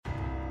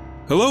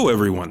Hello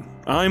everyone,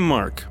 I'm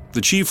Mark,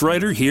 the chief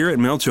writer here at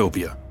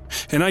Mailtopia,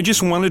 and I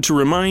just wanted to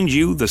remind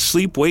you the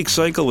Sleep-Wake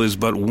Cycle is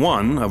but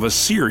one of a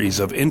series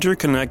of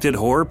interconnected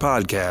horror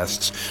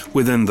podcasts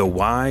within the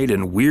wide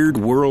and weird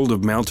world of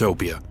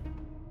Mailtopia.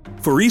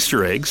 For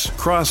Easter eggs,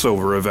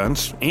 crossover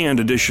events, and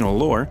additional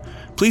lore,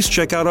 please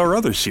check out our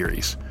other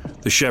series,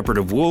 The Shepherd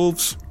of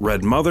Wolves,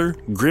 Red Mother,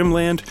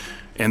 Grimland,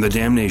 and The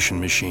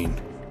Damnation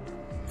Machine.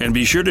 And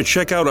be sure to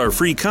check out our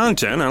free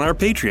content on our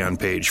Patreon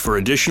page for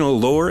additional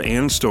lore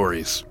and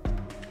stories.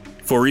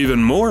 For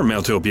even more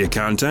Mailtopia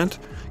content,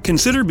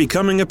 consider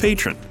becoming a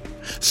patron.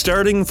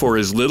 Starting for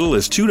as little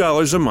as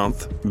 $2 a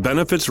month,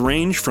 benefits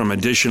range from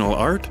additional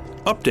art,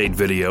 update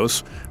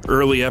videos,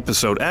 early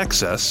episode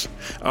access,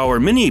 our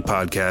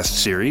mini-podcast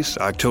series,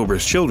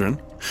 October's Children,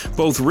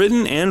 both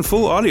written and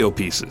full audio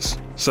pieces,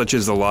 such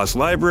as The Lost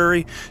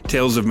Library,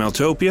 Tales of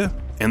Mailtopia,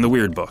 and The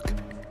Weird Book.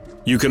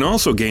 You can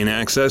also gain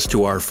access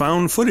to our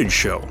found footage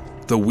show,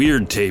 the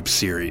Weird Tapes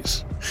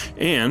series,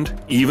 and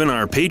even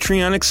our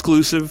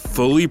Patreon-exclusive,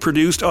 fully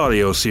produced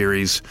audio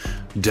series,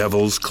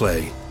 Devil's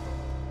Clay.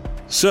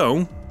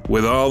 So,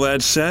 with all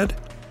that said,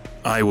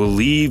 I will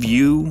leave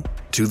you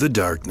to the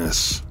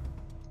darkness.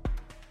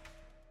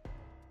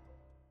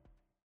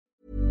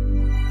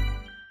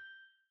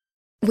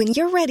 When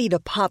you're ready to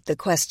pop the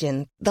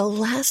question, the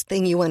last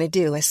thing you want to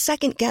do is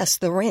second-guess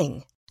the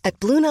ring. At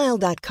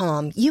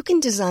BlueNile.com, you can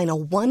design a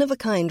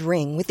one-of-a-kind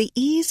ring with the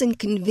ease and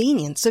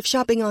convenience of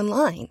shopping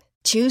online.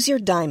 Choose your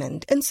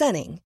diamond and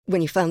setting.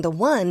 When you find the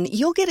one,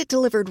 you'll get it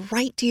delivered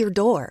right to your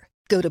door.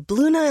 Go to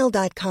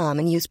BlueNile.com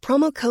and use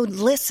promo code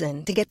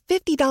LISTEN to get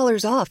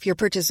 $50 off your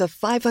purchase of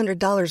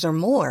 $500 or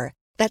more.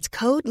 That's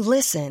code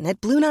LISTEN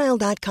at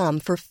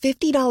BlueNile.com for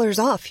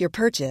 $50 off your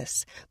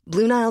purchase.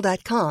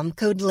 BlueNile.com,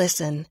 code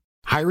LISTEN.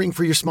 Hiring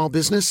for your small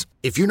business?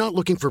 If you're not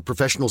looking for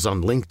professionals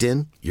on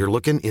LinkedIn, you're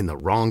looking in the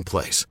wrong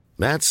place.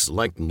 That's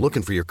like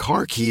looking for your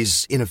car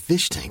keys in a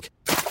fish tank.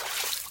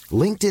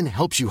 LinkedIn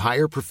helps you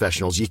hire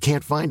professionals you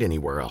can't find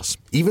anywhere else,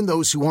 even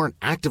those who aren't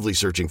actively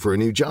searching for a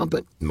new job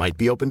but might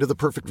be open to the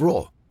perfect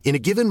role. In a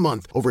given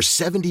month, over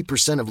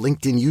 70% of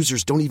LinkedIn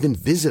users don't even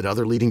visit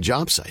other leading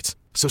job sites.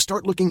 So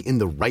start looking in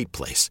the right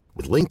place.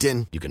 With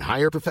LinkedIn, you can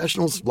hire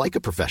professionals like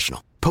a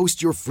professional.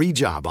 Post your free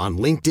job on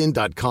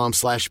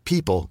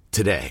linkedin.com/people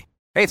today.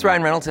 Hey, it's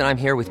Ryan Reynolds, and I'm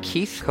here with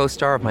Keith,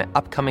 co-star of my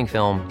upcoming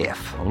film,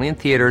 If, only in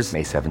theaters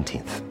May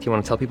 17th. Do you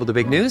want to tell people the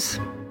big news?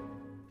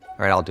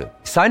 All right, I'll do it.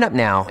 Sign up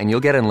now and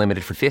you'll get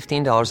unlimited for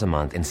 $15 a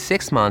month and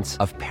 6 months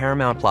of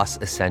Paramount Plus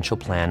Essential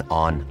Plan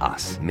on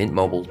us.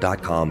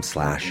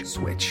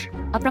 MintMobile.com/switch.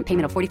 Upfront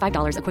payment of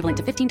 $45 equivalent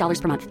to $15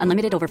 per month.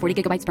 Unlimited over 40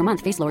 gigabytes per month.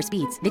 Face lower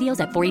speeds.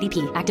 Videos at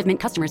 480p. Active Mint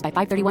customers by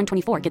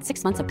 531.24 get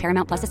 6 months of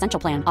Paramount Plus Essential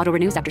Plan. Auto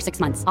renews after 6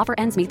 months. Offer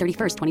ends May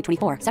 31st,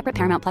 2024. Separate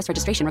Paramount Plus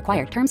registration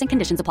required. Terms and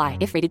conditions apply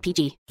if rated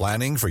PG.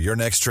 Planning for your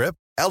next trip?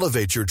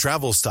 Elevate your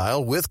travel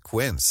style with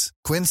Quince.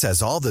 Quince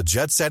has all the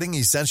jet-setting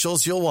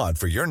essentials you'll want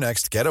for your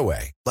next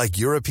getaway, like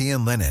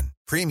European linen,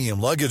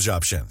 premium luggage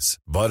options,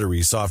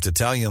 buttery soft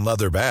Italian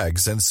leather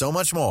bags, and so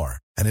much more.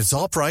 And it's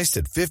all priced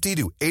at 50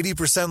 to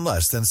 80%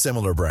 less than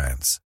similar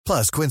brands.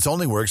 Plus, Quince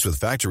only works with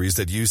factories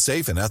that use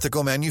safe and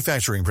ethical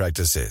manufacturing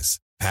practices.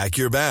 Pack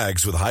your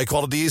bags with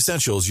high-quality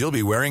essentials you'll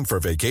be wearing for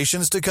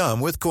vacations to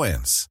come with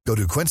Quince. Go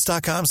to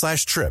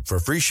quince.com/trip for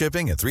free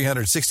shipping and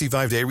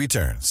 365-day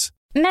returns.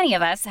 Many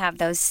of us have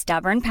those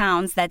stubborn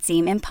pounds that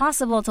seem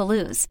impossible to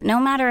lose, no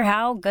matter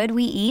how good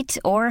we eat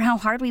or how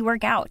hard we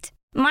work out.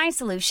 My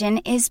solution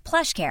is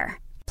PlushCare.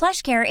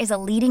 PlushCare is a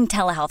leading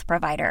telehealth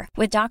provider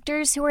with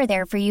doctors who are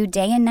there for you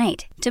day and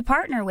night to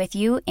partner with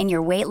you in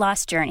your weight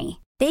loss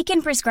journey. They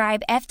can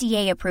prescribe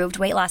FDA-approved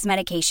weight loss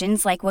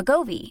medications like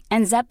Wegovy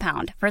and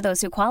Zepbound for those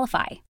who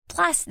qualify.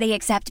 Plus, they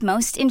accept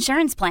most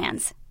insurance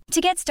plans. To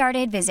get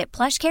started, visit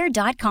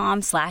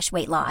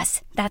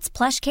plushcare.com/weightloss. That's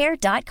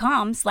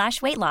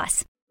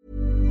plushcare.com/weightloss.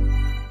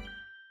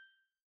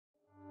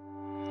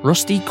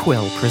 Rusty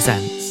Quill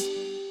presents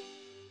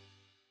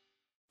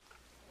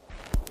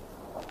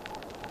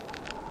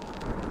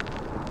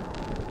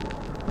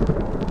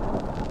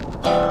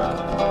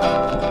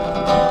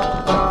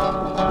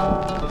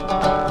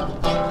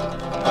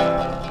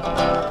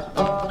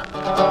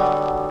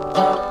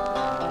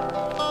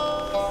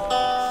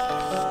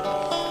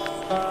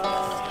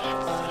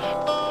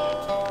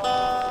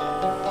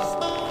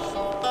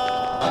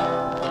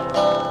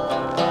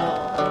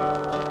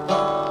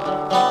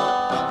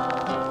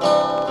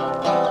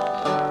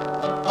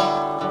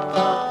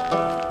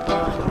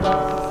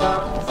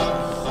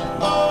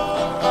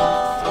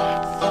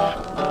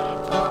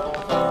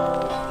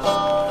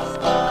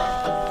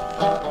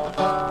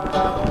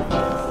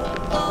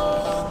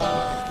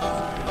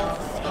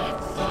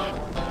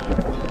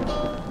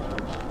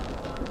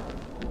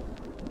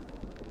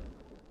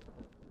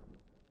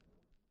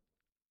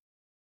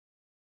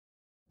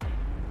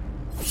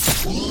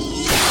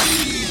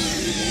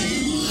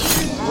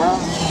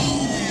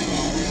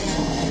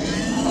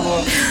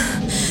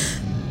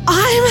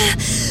I'm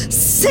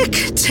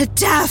sick to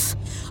death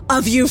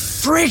of you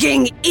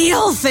frigging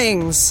eel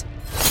things!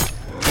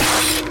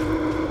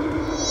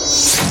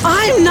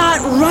 I'm not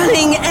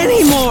running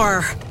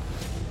anymore.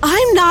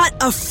 I'm not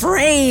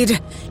afraid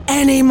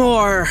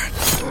anymore.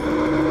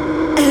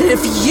 And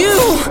if you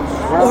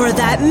or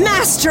that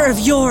master of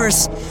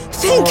yours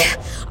think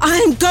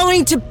I'm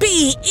going to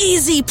be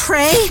easy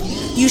prey,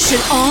 you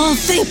should all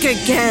think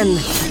again.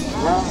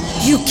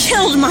 You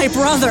killed my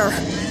brother.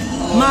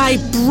 My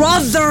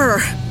brother.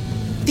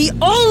 The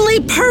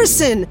only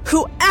person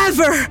who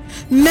ever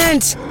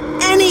meant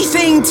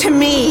anything to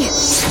me.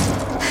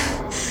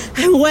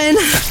 And when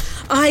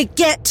I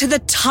get to the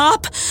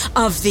top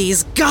of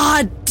these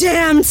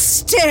goddamn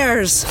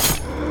stairs,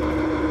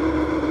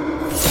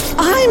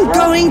 I'm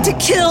going to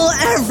kill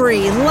every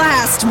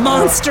last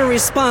monster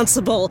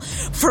responsible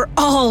for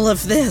all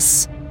of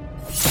this.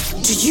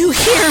 Do you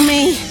hear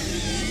me?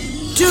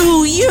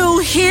 Do you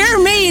hear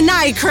me,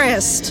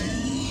 Nyquist?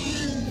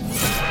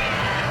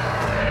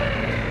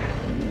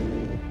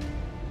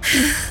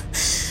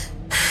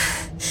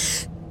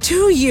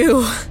 Do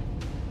you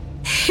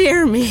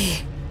hear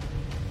me?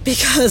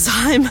 Because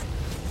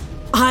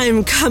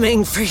I'm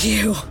coming for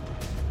you.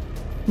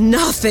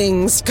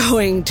 Nothing's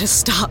going to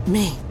stop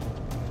me.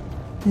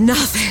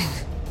 Nothing.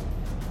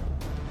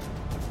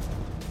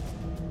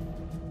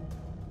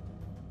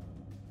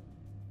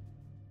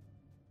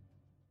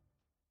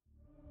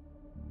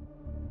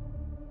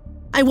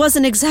 I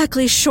wasn't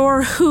exactly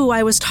sure who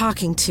I was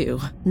talking to,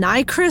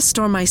 Nyquist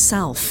or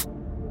myself.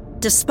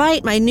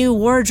 Despite my new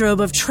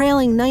wardrobe of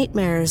trailing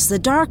nightmares, the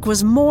dark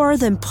was more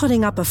than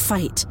putting up a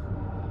fight.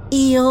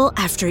 Eel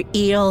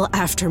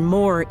after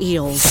more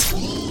eels.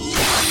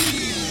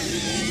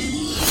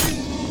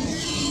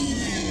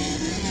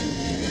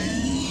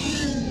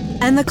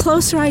 And the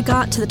closer I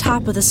got to the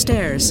top of the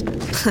stairs,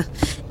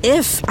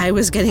 if I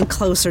was getting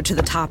closer to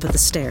the top of the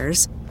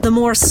stairs, the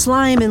more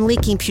slime and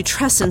leaking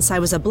putrescence I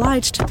was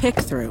obliged to pick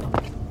through.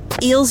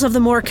 Eels of the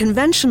more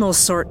conventional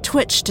sort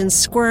twitched and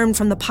squirmed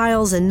from the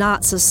piles and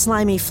knots of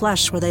slimy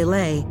flesh where they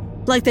lay,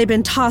 like they'd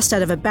been tossed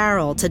out of a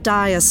barrel to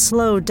die a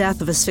slow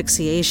death of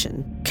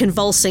asphyxiation,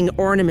 convulsing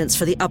ornaments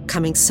for the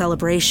upcoming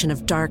celebration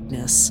of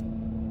darkness.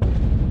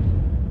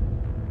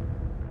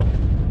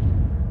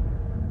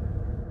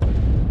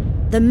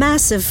 The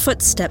massive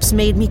footsteps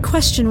made me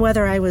question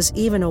whether I was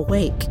even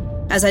awake,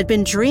 as I'd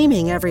been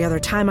dreaming every other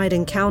time I'd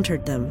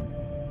encountered them.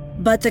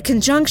 But the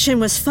conjunction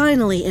was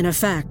finally in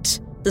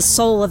effect, the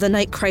soul of the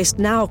Night Christ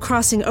now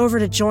crossing over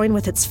to join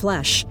with its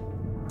flesh,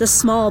 the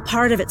small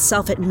part of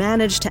itself it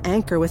managed to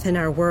anchor within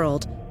our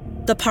world,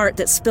 the part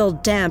that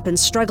spilled damp and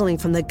struggling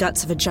from the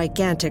guts of a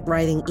gigantic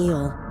writhing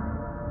eel.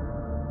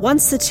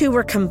 Once the two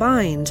were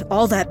combined,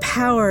 all that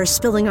power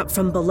spilling up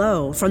from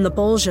below, from the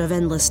Bolgia of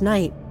endless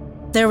night,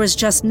 there was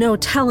just no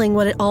telling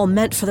what it all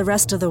meant for the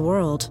rest of the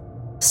world.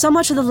 So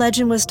much of the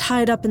legend was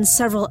tied up in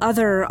several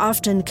other,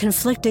 often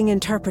conflicting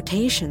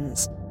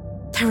interpretations.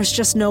 There was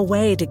just no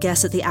way to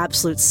guess at the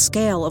absolute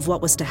scale of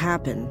what was to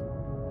happen.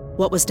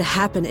 What was to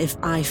happen if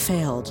I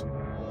failed.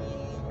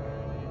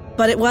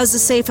 But it was a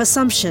safe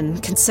assumption,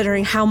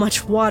 considering how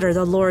much water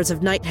the Lords of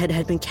Nighthead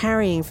had been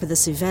carrying for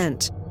this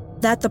event,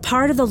 that the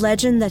part of the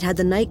legend that had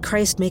the Night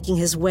Christ making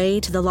his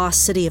way to the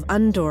lost city of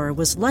Undor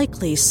was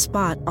likely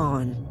spot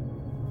on.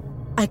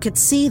 I could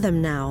see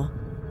them now,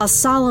 a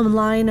solemn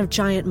line of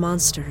giant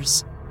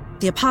monsters,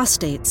 the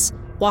apostates,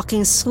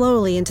 walking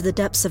slowly into the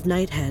depths of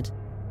Nighthead,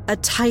 a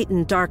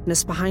titan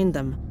darkness behind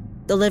them,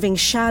 the living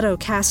shadow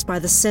cast by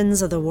the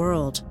sins of the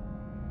world.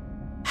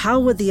 How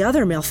would the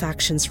other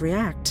malefactions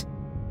react?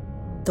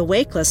 The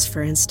Wakeless,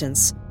 for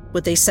instance,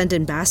 would they send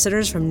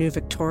ambassadors from New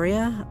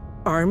Victoria?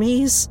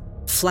 Armies?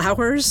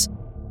 Flowers?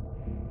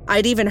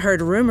 I'd even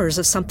heard rumors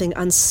of something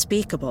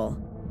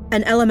unspeakable,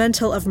 an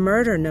elemental of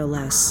murder, no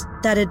less,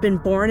 that had been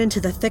born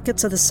into the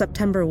thickets of the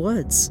September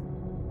woods.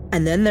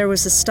 And then there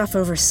was the stuff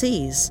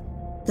overseas,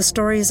 the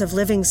stories of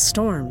living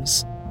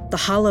storms, the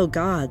hollow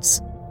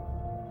gods.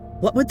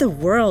 What would the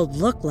world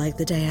look like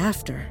the day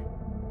after?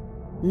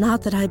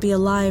 Not that I'd be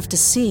alive to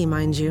see,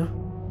 mind you.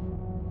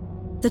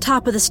 The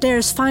top of the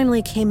stairs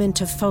finally came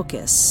into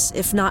focus,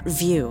 if not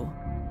view.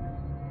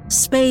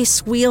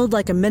 Space wheeled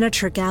like a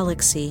miniature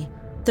galaxy,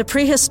 the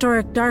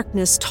prehistoric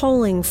darkness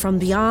tolling from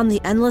beyond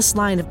the endless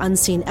line of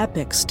unseen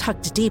epics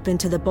tucked deep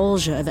into the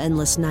Bolgia of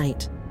endless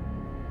night.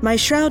 My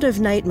shroud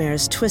of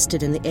nightmares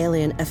twisted in the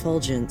alien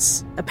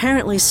effulgence,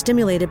 apparently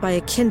stimulated by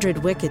a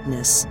kindred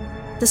wickedness,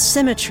 the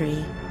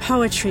symmetry,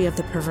 poetry of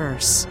the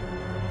perverse.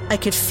 I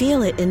could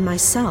feel it in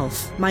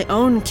myself, my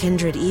own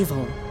kindred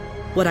evil,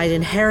 what I'd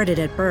inherited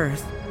at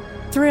birth,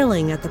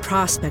 thrilling at the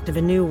prospect of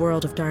a new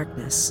world of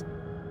darkness.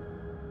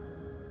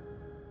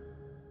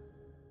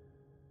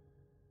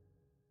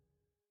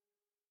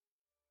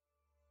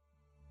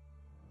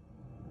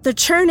 The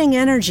churning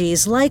energy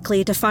is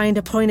likely to find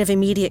a point of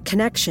immediate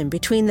connection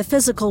between the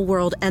physical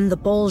world and the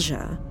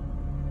Bolgia.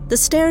 The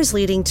stairs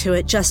leading to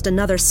it just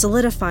another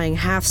solidifying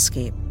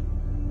halfscape,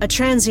 a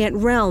transient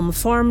realm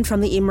formed from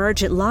the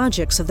emergent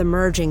logics of the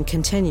merging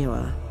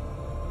continua.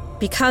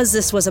 Because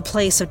this was a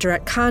place of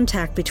direct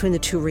contact between the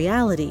two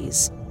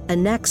realities, a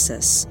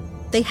nexus,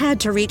 they had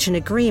to reach an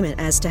agreement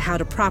as to how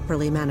to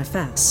properly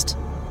manifest.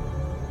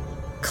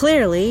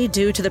 Clearly,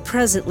 due to the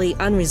presently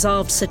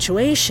unresolved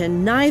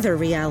situation, neither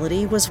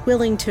reality was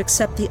willing to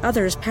accept the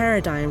other's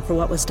paradigm for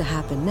what was to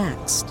happen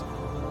next.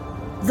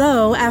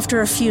 Though,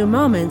 after a few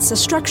moments, a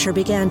structure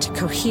began to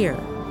cohere,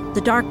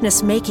 the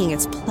darkness making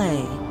its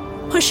play,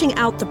 pushing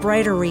out the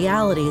brighter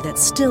reality that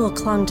still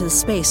clung to the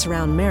space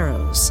around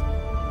Marrows.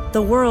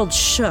 The world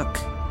shook,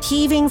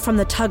 heaving from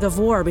the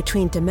tug-of-war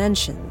between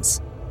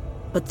dimensions.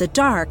 But the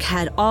dark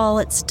had all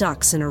its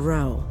ducks in a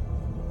row.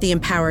 The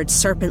empowered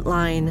serpent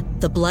line,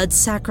 the blood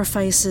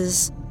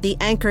sacrifices, the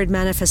anchored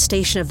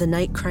manifestation of the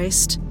Night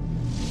Christ.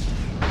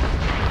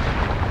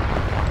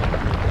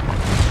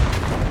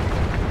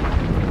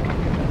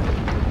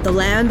 The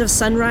land of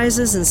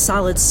sunrises and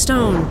solid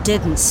stone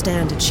didn't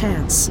stand a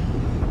chance.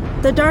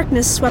 The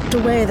darkness swept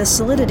away the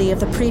solidity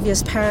of the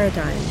previous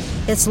paradigm,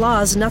 its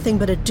laws nothing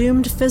but a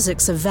doomed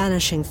physics of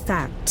vanishing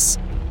facts.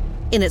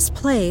 In its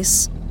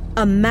place,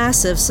 a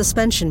massive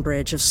suspension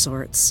bridge of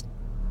sorts,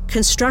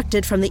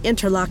 constructed from the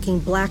interlocking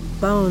black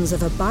bones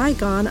of a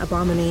bygone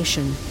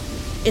abomination.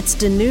 Its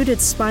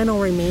denuded spinal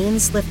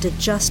remains lifted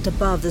just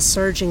above the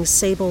surging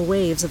sable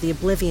waves of the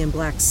oblivion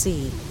Black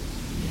Sea.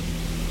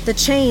 The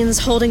chains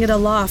holding it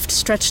aloft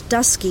stretched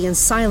dusky and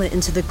silent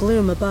into the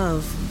gloom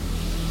above.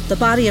 The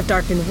body of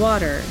darkened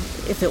water,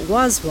 if it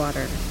was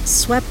water,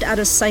 swept out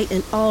of sight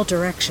in all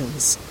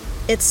directions,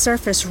 its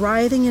surface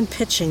writhing and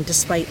pitching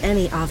despite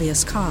any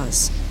obvious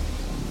cause.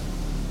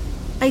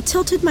 I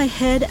tilted my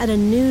head at a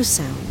new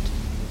sound.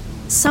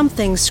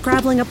 Something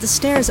scrabbling up the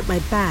stairs at my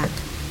back,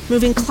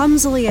 moving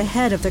clumsily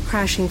ahead of the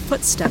crashing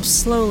footsteps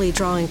slowly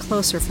drawing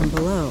closer from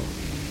below.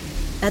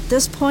 At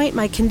this point,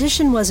 my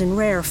condition was in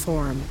rare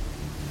form,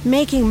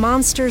 making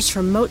monsters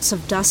from motes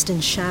of dust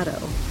and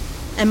shadow,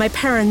 and my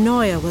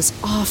paranoia was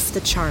off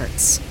the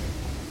charts.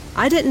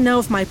 I didn't know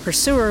if my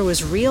pursuer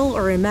was real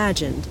or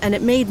imagined, and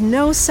it made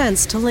no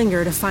sense to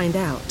linger to find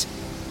out.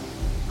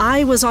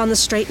 I was on the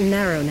straight and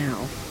narrow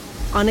now,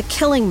 on a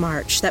killing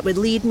march that would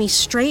lead me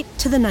straight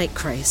to the Night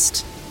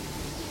Christ.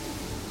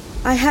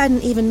 I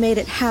hadn't even made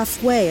it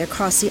halfway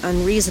across the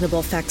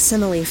unreasonable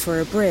facsimile for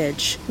a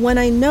bridge when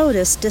I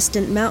noticed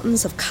distant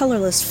mountains of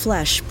colorless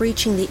flesh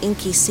breaching the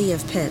inky sea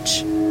of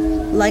pitch.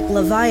 Like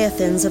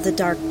leviathans of the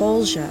dark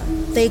Bolgia,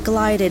 they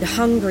glided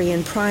hungry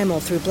and primal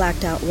through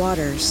blacked-out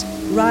waters,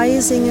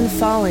 rising and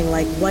falling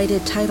like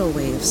whited tidal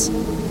waves.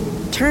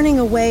 Turning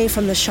away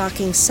from the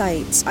shocking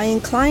sights, I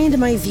inclined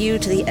my view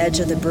to the edge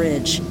of the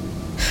bridge,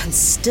 and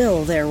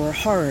still there were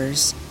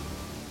horrors.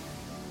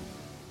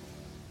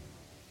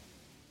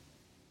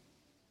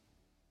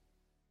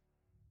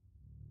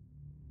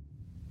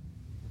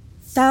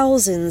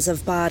 Thousands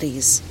of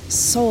bodies,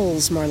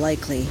 souls more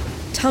likely,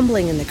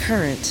 tumbling in the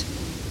current.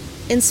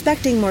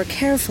 Inspecting more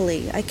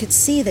carefully, I could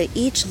see that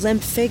each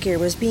limp figure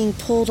was being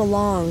pulled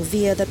along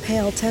via the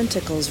pale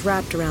tentacles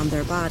wrapped around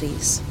their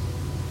bodies.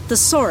 The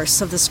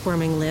source of the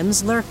squirming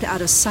limbs lurked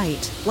out of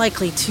sight,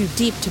 likely too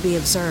deep to be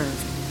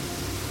observed.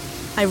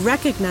 I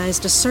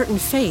recognized a certain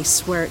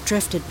face where it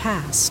drifted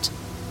past.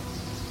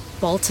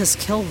 Baltus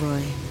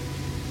Kilroy.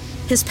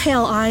 His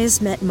pale eyes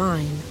met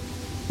mine.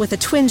 With a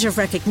twinge of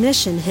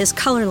recognition, his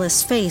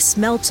colorless face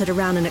melted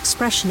around an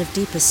expression of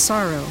deepest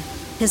sorrow,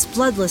 his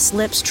bloodless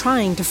lips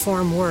trying to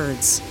form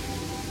words.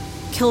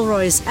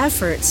 Kilroy's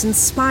efforts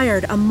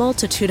inspired a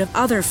multitude of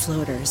other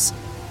floaters,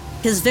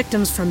 his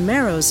victims from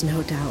Marrows,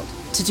 no doubt,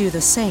 to do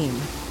the same.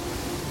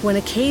 When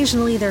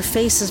occasionally their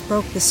faces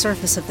broke the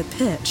surface of the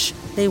pitch,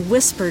 they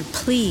whispered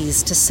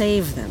pleas to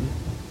save them.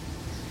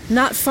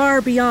 Not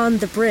far beyond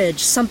the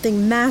bridge,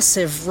 something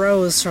massive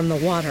rose from the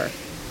water.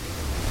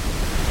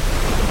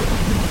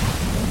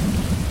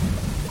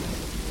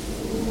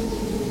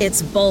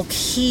 Its bulk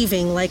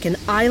heaving like an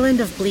island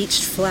of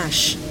bleached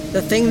flesh,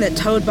 the thing that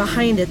towed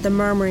behind it the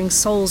murmuring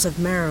souls of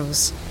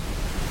Marrows.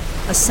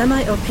 A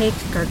semi-opaque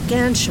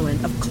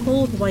gargantuan of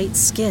cold white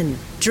skin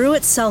drew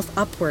itself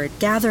upward,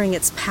 gathering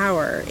its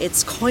power,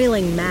 its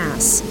coiling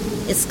mass,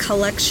 its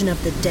collection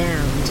of the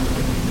damned,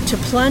 to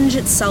plunge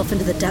itself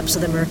into the depths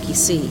of the murky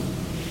sea.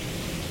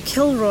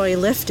 Kilroy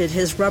lifted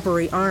his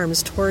rubbery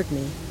arms toward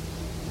me.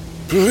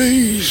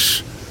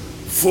 Please,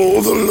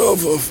 for the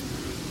love of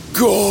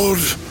God,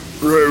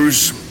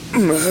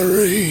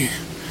 Rosemary,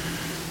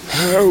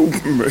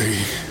 help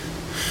me.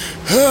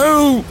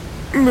 Help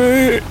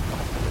me.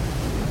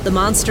 The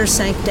monster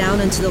sank down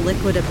into the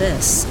liquid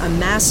abyss, a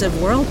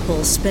massive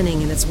whirlpool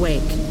spinning in its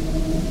wake.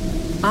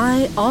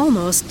 I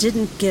almost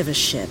didn't give a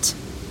shit.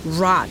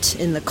 Rot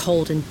in the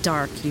cold and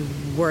dark, you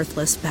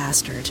worthless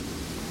bastard.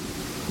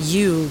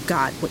 You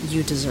got what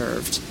you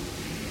deserved.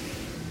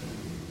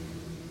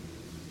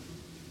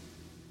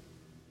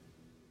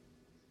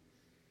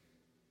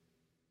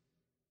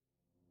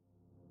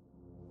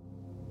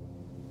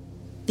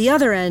 The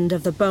other end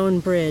of the bone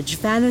bridge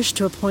vanished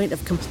to a point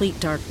of complete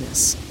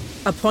darkness.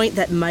 A point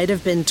that might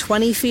have been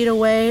 20 feet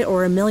away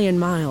or 1,000,000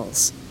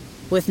 miles.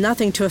 With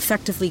nothing to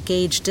effectively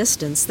gauge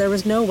distance, there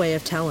was no way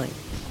of telling.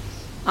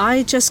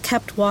 I just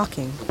kept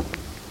walking.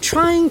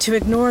 Trying to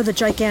ignore the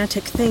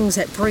gigantic things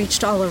that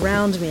breached all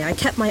around me, I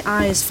kept my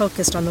eyes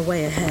focused on the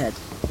way ahead.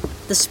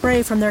 the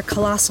spray from their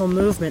colossal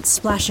movement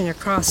splashing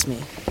across me.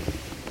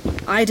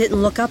 I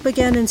didn't look up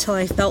again until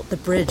I felt the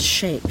bridge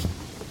shake.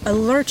 A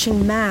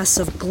lurching mass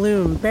of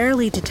gloom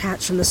barely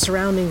detached from the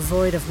surrounding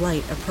void of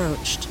light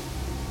approached.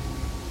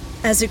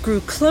 As it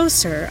grew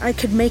closer, I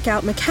could make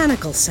out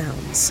mechanical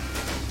sounds,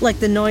 like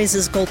the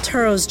noises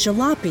Golturo's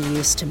jalopy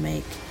used to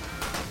make.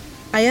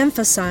 I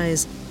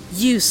emphasize,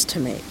 used to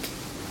make.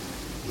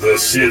 The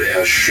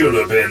city should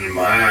have been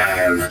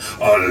mine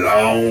a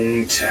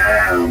long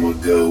time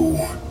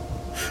ago,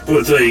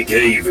 but they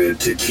gave it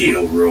to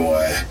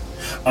Kilroy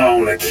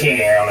on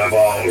account of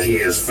all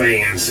his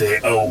fancy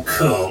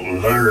occult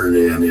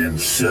learning and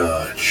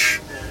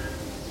such.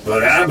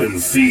 But I've been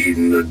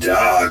feeding the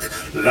Doc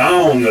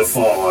long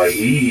before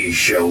he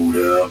showed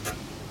up.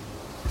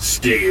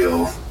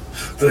 Still,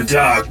 the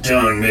Doc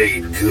done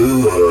made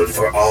good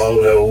for all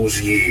those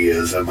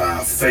years of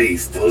my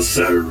faithful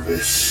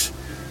service.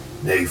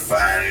 They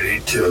finally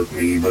took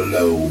me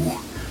below,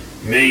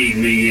 made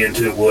me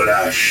into what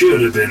I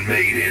should have been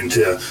made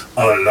into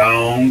a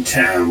long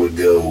time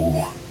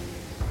ago.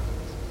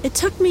 It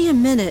took me a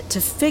minute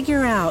to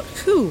figure out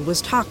who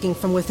was talking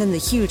from within the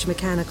huge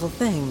mechanical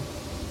thing.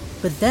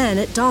 But then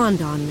it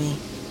dawned on me.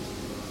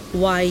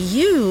 Why,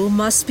 you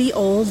must be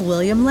old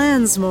William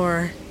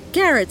Lansmore,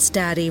 Garrett's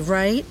daddy,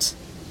 right?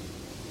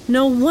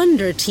 No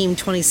wonder Team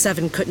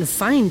 27 couldn't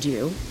find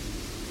you.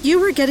 You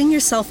were getting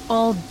yourself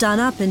all done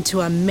up into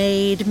a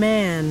made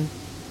man.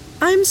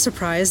 I'm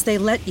surprised they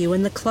let you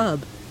in the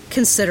club,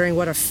 considering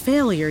what a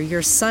failure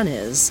your son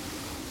is.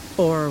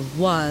 Or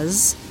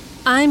was.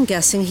 I'm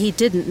guessing he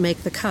didn't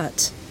make the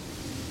cut.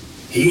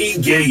 He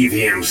gave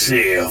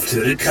himself to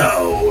the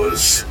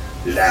cause,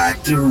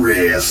 like the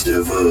rest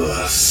of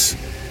us.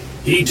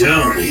 He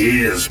done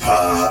his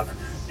part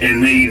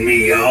and made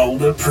me all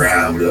the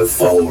prouder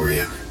for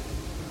him.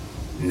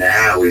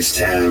 Now it's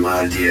time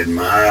I did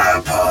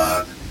my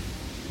part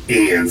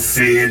and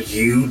fed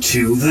you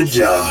to the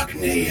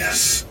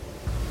darkness.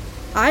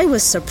 I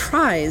was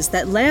surprised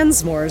that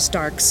Lansmore's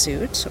dark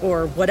suit,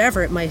 or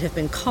whatever it might have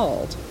been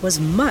called, was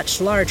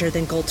much larger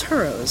than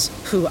Golturo's,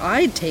 who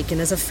I'd taken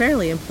as a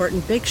fairly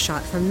important big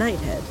shot from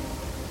Nighthead.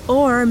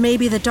 Or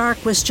maybe the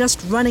Dark was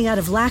just running out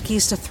of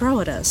lackeys to throw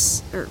at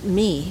us, or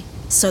me,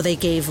 so they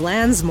gave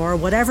Lansmore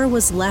whatever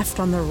was left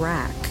on the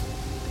rack.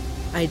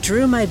 I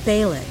drew my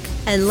Balic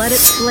and let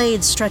its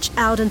blade stretch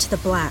out into the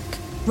black,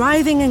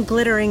 writhing and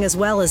glittering as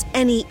well as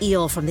any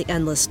eel from the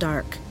endless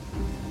dark.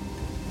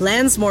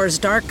 Lansmore's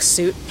dark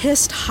suit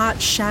hissed hot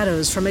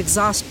shadows from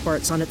exhaust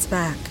ports on its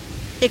back,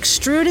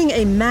 extruding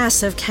a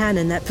massive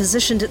cannon that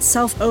positioned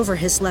itself over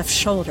his left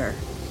shoulder.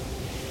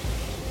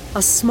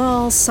 A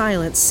small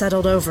silence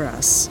settled over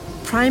us,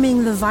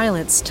 priming the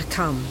violence to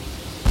come.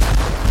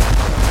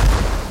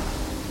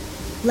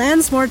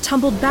 Lansmore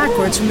tumbled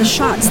backwards from the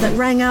shots that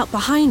rang out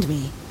behind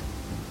me.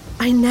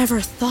 I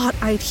never thought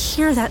I'd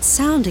hear that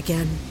sound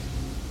again.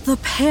 The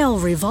pale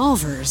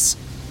revolvers.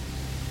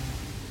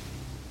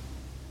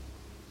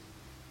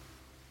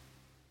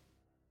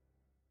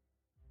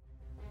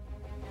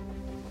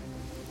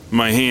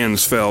 My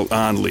hands felt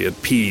oddly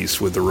at peace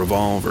with the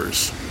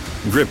revolvers,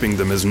 gripping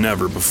them as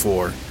never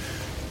before.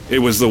 It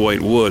was the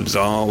White Woods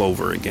all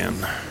over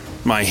again,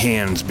 my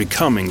hands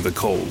becoming the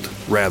cold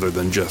rather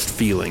than just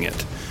feeling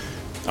it.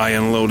 I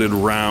unloaded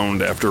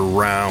round after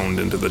round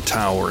into the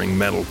towering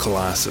metal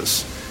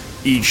colossus,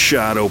 each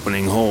shot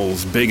opening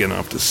holes big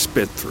enough to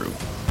spit through.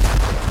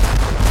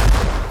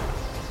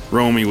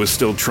 Romy was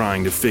still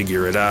trying to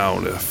figure it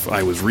out if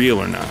I was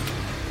real or not,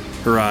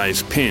 her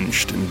eyes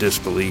pinched in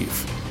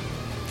disbelief.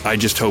 I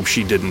just hope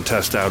she didn't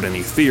test out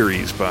any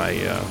theories by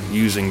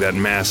using that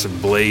massive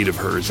blade of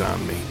hers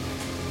on me.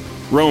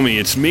 Romy,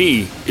 it's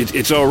me.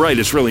 It's all right.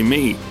 It's really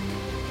me.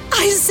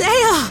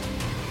 Isaiah!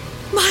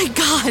 My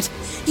God,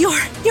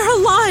 you're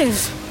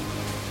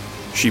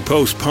alive! She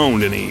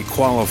postponed any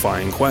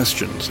qualifying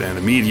questions and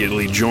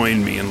immediately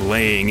joined me in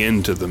laying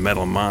into the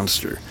metal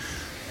monster.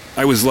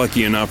 I was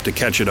lucky enough to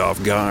catch it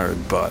off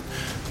guard, but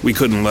we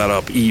couldn't let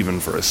up even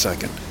for a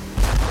second.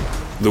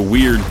 The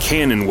weird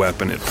cannon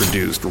weapon it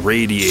produced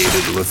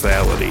radiated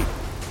lethality,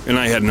 and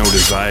I had no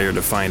desire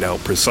to find out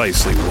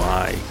precisely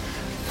why.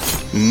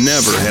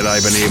 Never had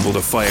I been able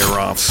to fire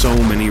off so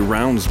many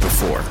rounds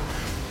before,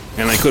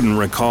 and I couldn't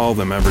recall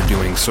them ever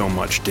doing so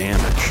much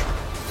damage.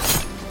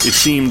 It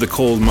seemed the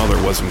Cold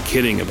Mother wasn't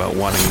kidding about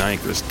wanting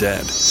Nycris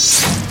dead,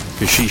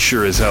 because she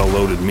sure as hell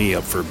loaded me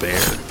up for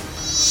bear.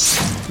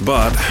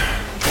 But,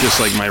 just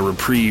like my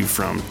reprieve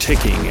from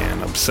ticking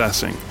and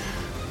obsessing,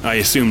 I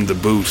assumed the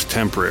boost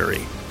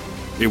temporary.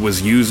 It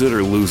was use it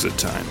or lose it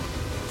time.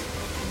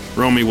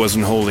 Romy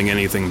wasn't holding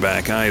anything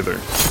back either.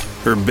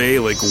 Her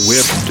Balic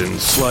whipped and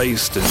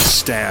sliced and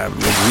stabbed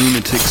with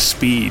lunatic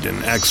speed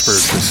and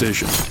expert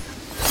precision.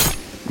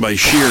 By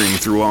shearing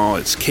through all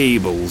its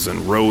cables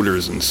and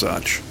rotors and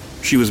such,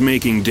 she was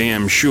making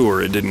damn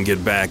sure it didn't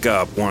get back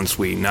up once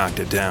we knocked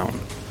it down.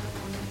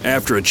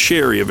 After a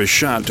cherry of a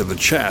shot to the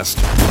chest,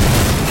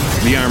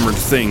 the armored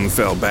thing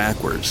fell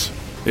backwards,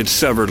 its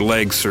severed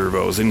leg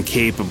servos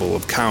incapable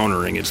of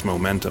countering its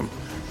momentum.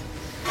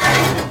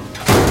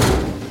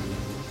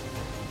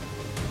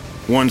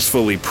 Once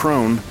fully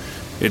prone,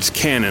 its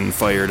cannon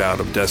fired out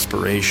of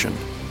desperation,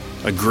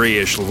 a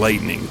grayish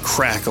lightning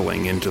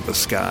crackling into the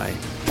sky.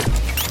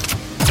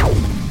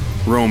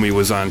 Romy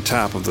was on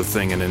top of the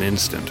thing in an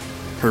instant,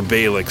 her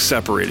Balik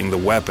separating the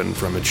weapon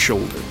from its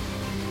shoulder.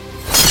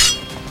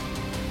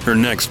 Her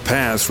next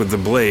pass with the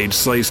blade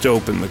sliced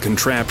open the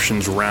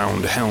contraption's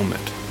round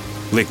helmet,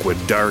 liquid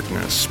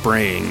darkness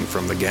spraying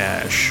from the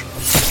gash.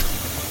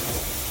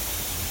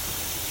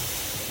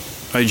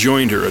 I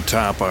joined her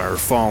atop our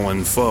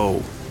fallen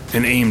foe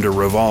and aimed a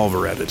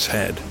revolver at its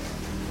head.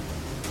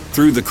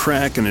 Through the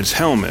crack in its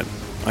helmet,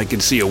 I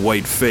could see a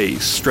white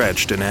face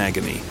stretched in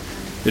agony,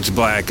 its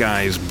black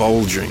eyes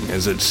bulging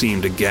as it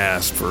seemed to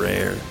gasp for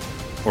air,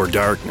 or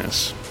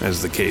darkness,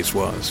 as the case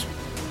was.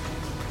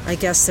 I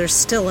guess there's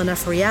still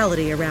enough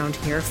reality around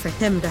here for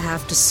him to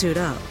have to suit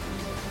up.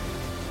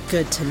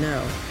 Good to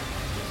know.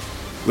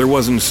 There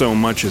wasn't so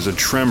much as a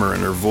tremor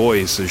in her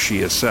voice as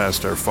she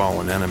assessed our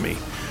fallen enemy.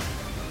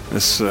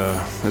 This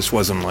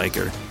wasn't like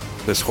her.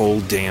 This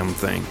whole damn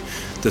thing.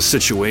 The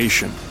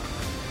situation.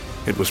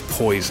 It was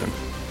poison.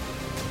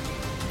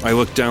 I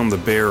looked down the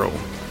barrel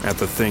at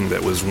the thing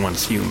that was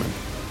once human.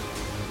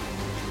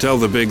 Tell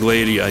the big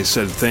lady I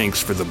said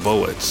thanks for the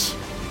bullets.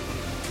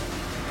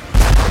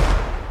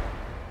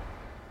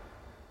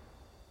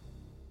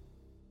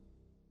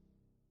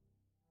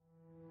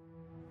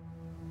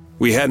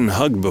 We hadn't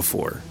hugged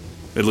before,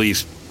 at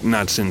least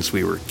not since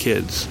we were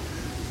kids.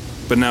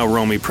 But now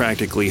Romy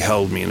practically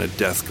held me in a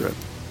death grip.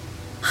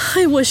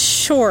 I was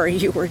sure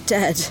you were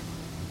dead.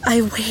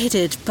 I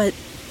waited, but...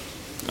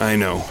 I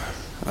know.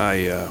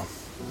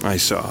 I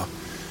saw.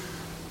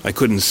 I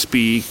couldn't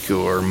speak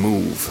or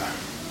move.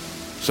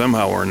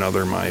 Somehow or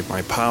another,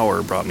 my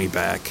power brought me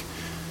back,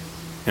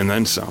 and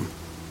then some.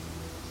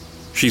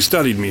 She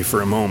studied me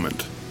for a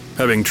moment,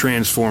 having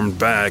transformed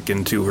back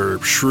into her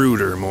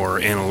shrewder, more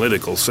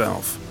analytical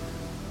self.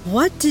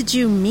 What did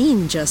you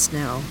mean just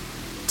now?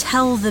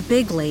 Tell the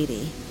big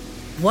lady.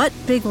 What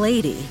big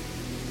lady?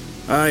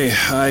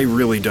 I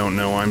really don't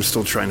know. I'm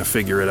still trying to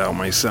figure it out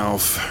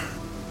myself.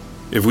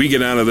 If we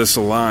get out of this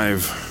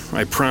alive,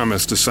 I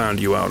promise to sound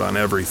you out on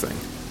everything.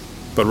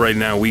 But right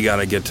now, we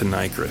gotta get to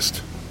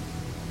Nyquist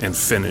and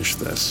finish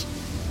this.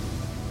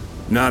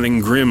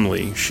 Nodding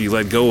grimly, she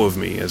let go of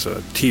me as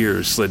a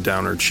tear slid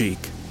down her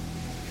cheek.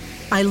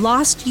 I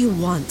lost you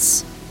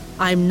once.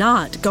 I'm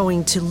not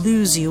going to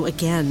lose you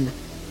again.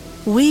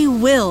 We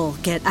will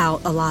get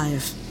out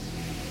alive.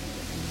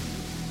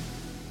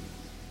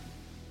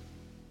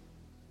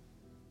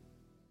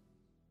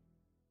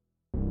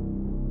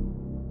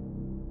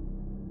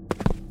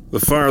 The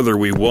farther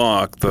we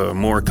walked, the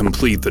more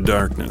complete the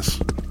darkness.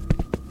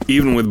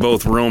 Even with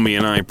both Romy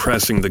and I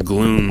pressing the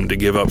gloom to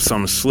give up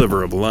some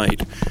sliver of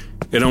light,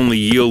 it only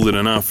yielded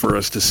enough for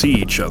us to see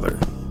each other,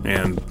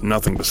 and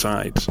nothing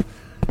besides.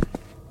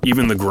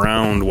 Even the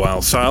ground,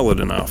 while solid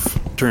enough,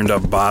 turned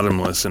up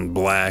bottomless and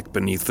black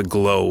beneath the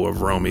glow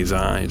of Romy's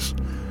eyes.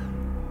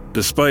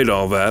 Despite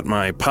all that,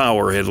 my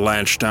power had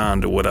latched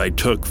on to what I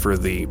took for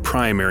the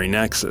primary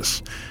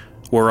nexus,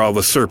 where all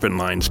the serpent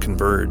lines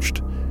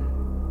converged.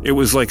 It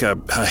was like a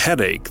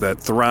headache that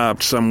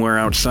throbbed somewhere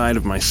outside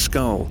of my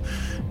skull,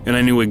 and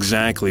I knew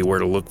exactly where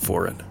to look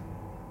for it.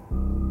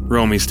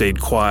 Romy stayed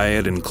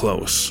quiet and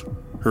close,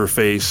 her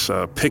face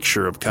a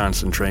picture of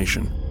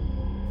concentration.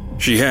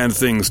 She had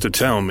things to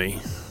tell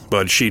me,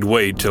 but she'd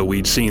wait till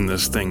we'd seen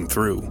this thing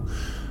through.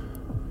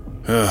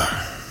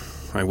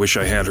 I wish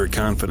I had her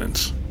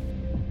confidence.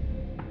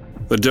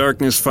 The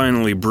darkness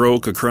finally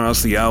broke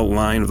across the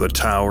outline of the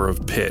Tower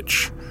of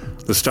Pitch,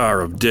 the Star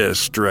of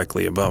Dis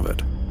directly above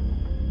it.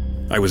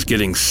 I was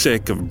getting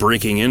sick of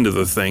breaking into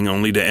the thing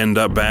only to end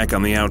up back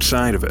on the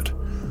outside of it.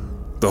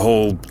 The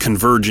whole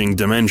converging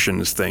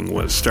dimensions thing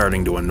was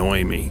starting to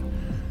annoy me.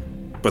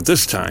 But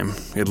this time,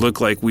 it looked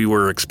like we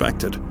were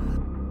expected.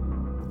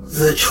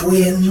 The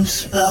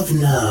twins of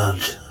Nod.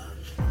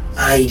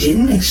 I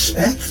didn't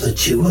expect the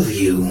two of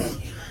you.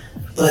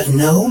 But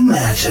no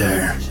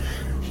matter.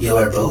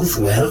 You're both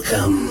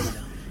welcome.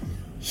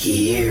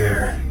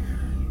 Here.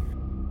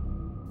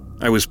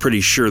 I was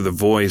pretty sure the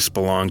voice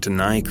belonged to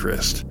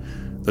Nyquist,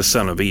 the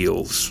son of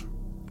Eels,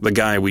 the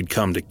guy we'd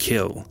come to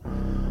kill.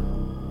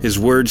 His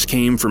words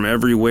came from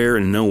everywhere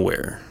and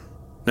nowhere.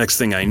 Next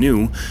thing I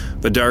knew,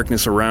 the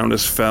darkness around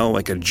us fell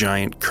like a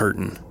giant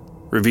curtain,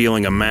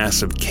 revealing a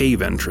massive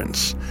cave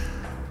entrance,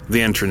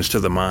 the entrance to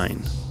the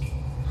mine.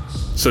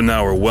 So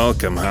now we're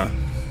welcome, huh?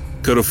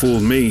 Could have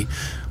fooled me.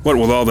 What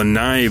with all the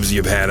knives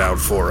you've had out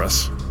for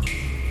us?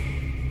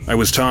 I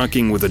was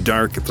talking with the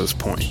dark at this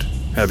point,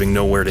 having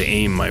nowhere to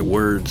aim my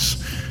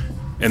words,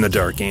 and the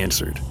dark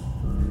answered.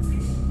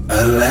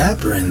 A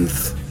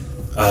labyrinth,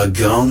 a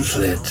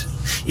gauntlet,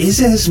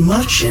 is as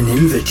much an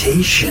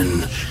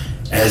invitation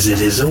as it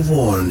is a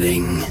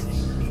warning.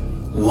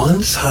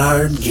 Once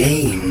hard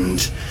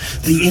gained,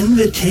 the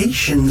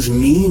invitation's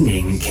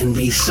meaning can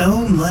be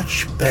so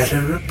much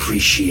better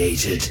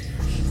appreciated.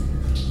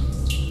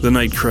 The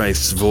Night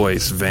Christ's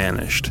voice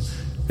vanished,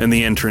 and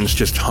the entrance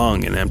just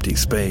hung in empty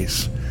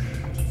space.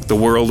 The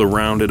world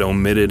around it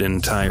omitted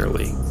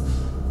entirely.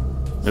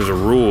 As a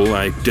rule,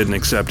 I didn't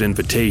accept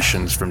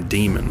invitations from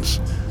demons,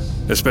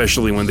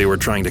 especially when they were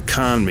trying to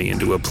con me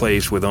into a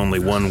place with only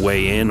one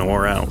way in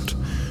or out.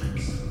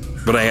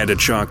 But I had to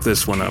chalk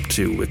this one up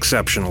to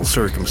exceptional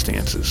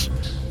circumstances.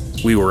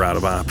 We were out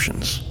of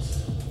options.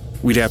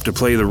 We'd have to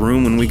play the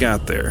room when we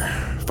got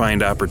there,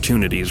 find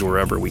opportunities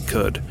wherever we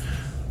could.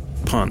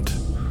 Punt.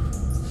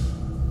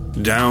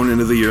 Down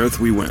into the earth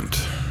we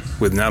went,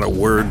 with not a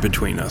word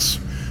between us.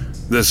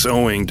 This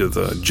owing to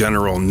the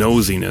general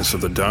nosiness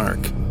of the dark.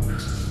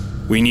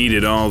 We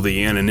needed all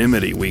the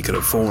anonymity we could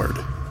afford.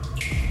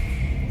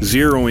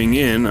 Zeroing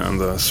in on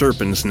the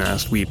serpent's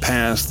nest, we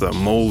passed the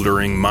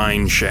moldering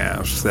mine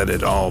shafts that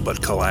had all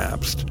but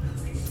collapsed,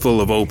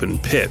 full of open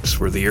pits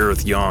where the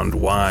earth yawned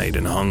wide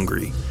and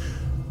hungry.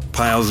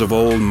 Piles of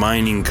old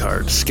mining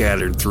carts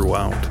scattered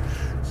throughout,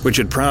 which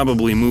had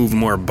probably moved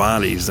more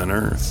bodies than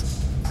earth.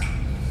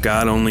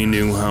 God only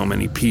knew how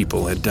many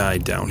people had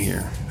died down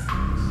here.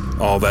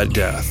 All that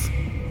death,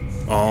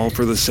 all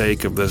for the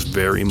sake of this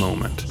very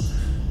moment,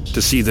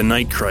 to see the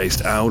Night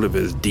Christ out of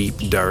his deep,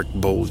 dark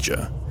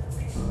bolgia.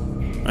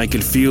 I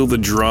could feel the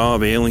draw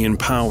of alien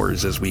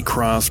powers as we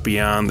crossed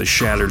beyond the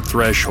shattered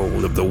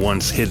threshold of the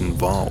once hidden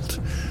vault,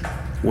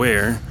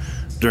 where,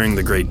 during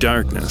the Great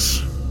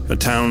Darkness, the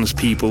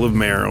townspeople of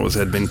Marrows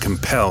had been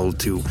compelled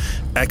to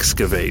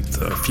excavate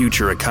the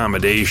future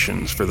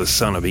accommodations for the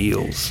Son of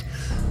Eels.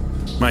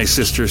 My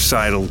sister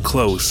sidled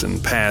close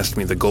and passed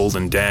me the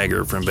golden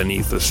dagger from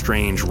beneath the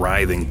strange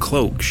writhing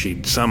cloak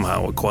she'd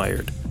somehow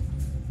acquired.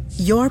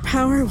 Your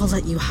power will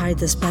let you hide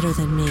this better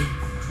than me.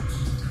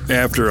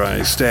 After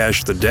I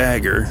stashed the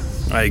dagger,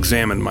 I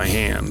examined my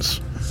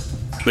hands.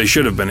 They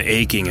should have been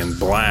aching and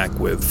black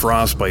with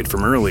frostbite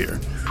from earlier,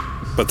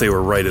 but they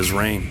were right as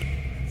rain.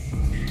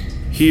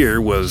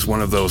 Here was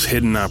one of those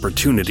hidden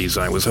opportunities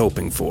I was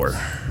hoping for.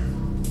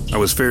 I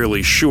was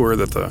fairly sure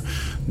that the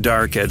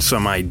dark had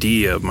some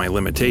idea of my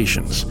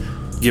limitations,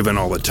 given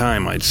all the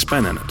time I'd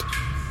spent in it.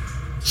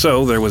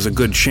 So there was a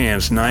good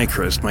chance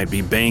Nyquist might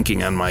be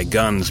banking on my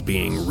guns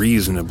being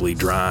reasonably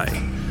dry.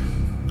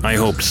 I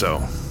hoped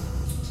so,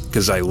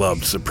 because I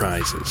loved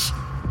surprises.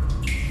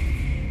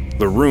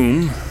 The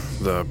room,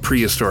 the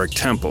prehistoric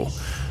temple,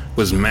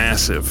 was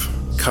massive,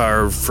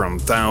 carved from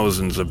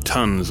thousands of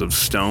tons of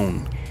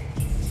stone.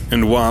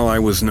 And while I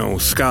was no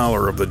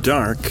scholar of the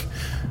dark,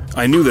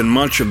 I knew that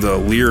much of the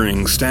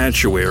leering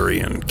statuary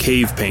and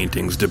cave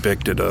paintings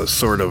depicted a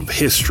sort of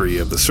history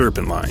of the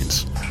Serpent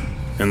Lines,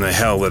 and the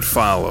hell that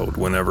followed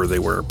whenever they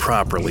were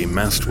properly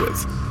messed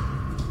with.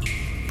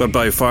 But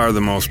by far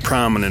the most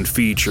prominent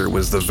feature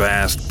was the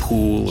vast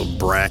pool of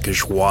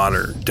brackish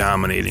water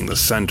dominating the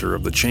center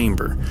of the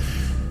chamber.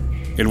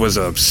 It was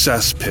a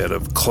cesspit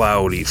of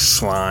cloudy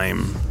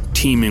slime,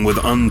 teeming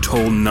with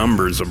untold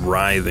numbers of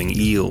writhing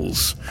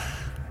eels.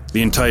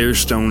 The entire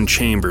stone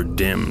chamber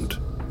dimmed,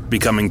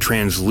 becoming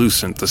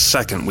translucent the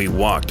second we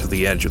walked to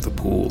the edge of the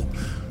pool,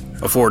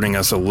 affording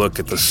us a look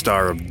at the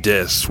Star of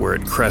Dis where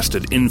it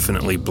crested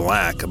infinitely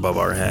black above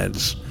our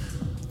heads,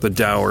 the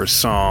dour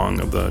song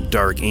of the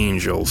dark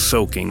angel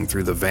soaking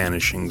through the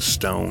vanishing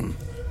stone.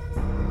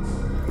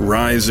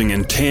 Rising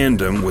in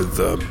tandem with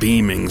the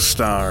beaming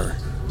star,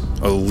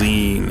 a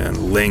lean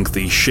and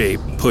lengthy shape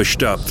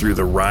pushed up through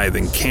the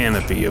writhing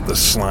canopy of the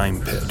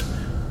slime pit,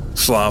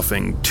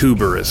 sloughing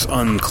tuberous,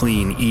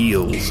 unclean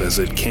eels as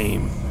it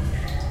came.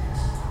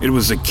 It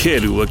was a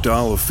kid who looked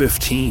all of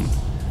 15.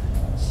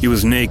 He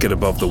was naked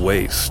above the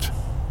waist,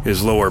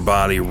 his lower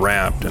body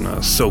wrapped in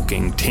a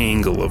soaking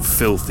tangle of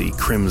filthy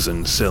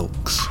crimson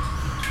silks.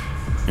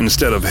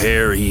 Instead of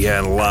hair, he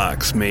had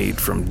locks made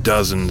from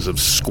dozens of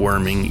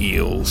squirming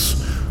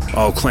eels,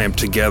 all clamped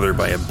together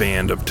by a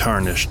band of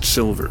tarnished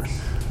silver.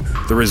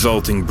 The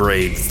resulting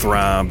braid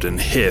throbbed and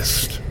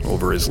hissed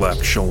over his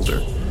left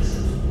shoulder,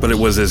 but it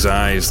was his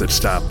eyes that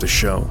stopped the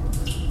show,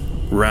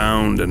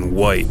 round and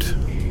white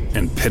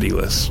and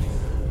pitiless.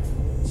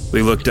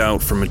 They looked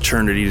out from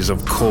eternities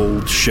of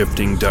cold,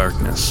 shifting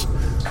darkness,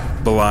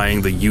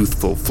 belying the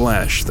youthful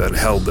flesh that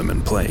held them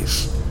in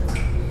place.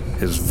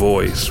 His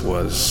voice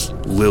was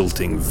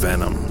lilting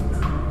venom.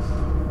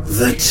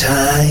 The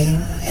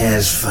time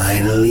has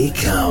finally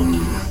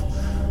come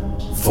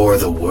for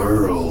the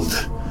world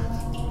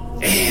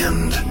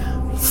and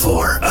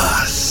for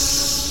us.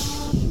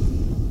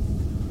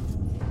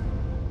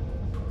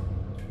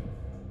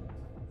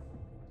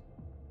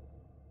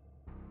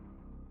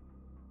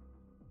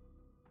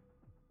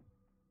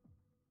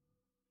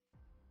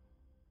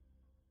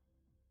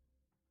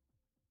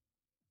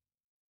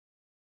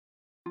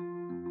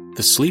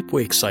 The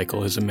Sleep-Wake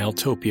Cycle is a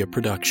Maeltopia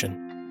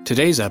production.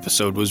 Today's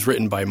episode was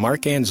written by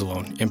Mark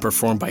Anzalone and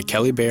performed by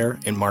Kelly Baer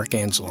and Mark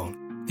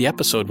Anzalone. The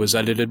episode was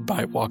edited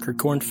by Walker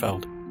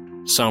Kornfeld.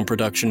 Sound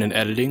production and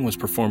editing was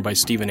performed by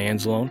Steven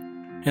Anzalone,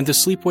 and the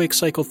Sleep-Wake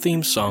Cycle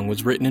theme song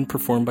was written and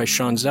performed by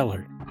Sean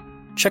Zeller.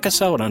 Check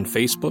us out on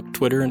Facebook,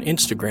 Twitter, and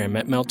Instagram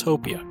at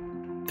Maeltopia.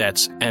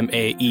 That's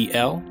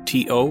Maeltopia.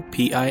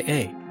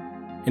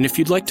 And if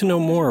you'd like to know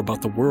more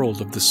about the world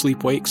of the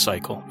Sleep-Wake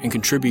Cycle and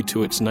contribute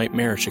to its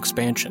nightmarish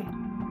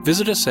expansion,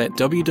 Visit us at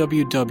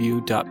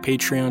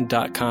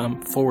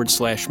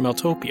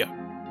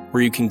www.patreon.com/Meltopia,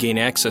 where you can gain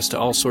access to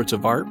all sorts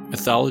of art,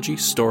 mythology,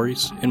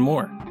 stories, and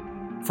more.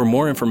 For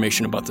more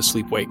information about the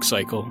sleep-wake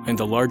cycle and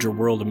the larger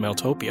world of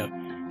Meltopia,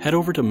 head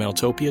over to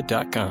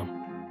meltopia.com.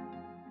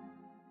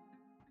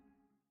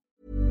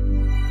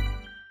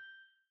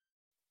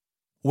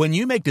 When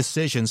you make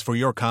decisions for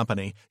your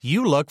company,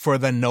 you look for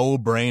the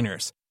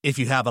no-brainers. If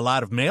you have a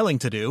lot of mailing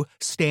to do,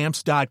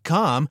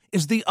 Stamps.com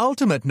is the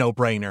ultimate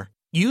no-brainer.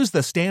 Use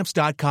the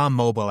Stamps.com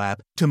mobile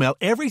app to mail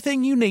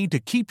everything you need to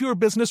keep your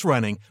business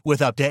running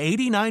with up to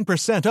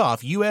 89%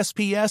 off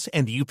USPS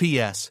and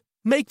UPS.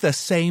 Make the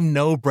same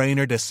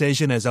no-brainer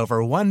decision as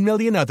over 1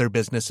 million other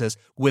businesses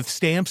with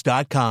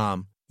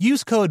Stamps.com.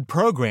 Use code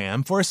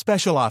PROGRAM for a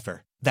special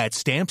offer. That's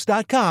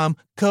Stamps.com,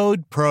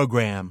 code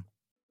PROGRAM.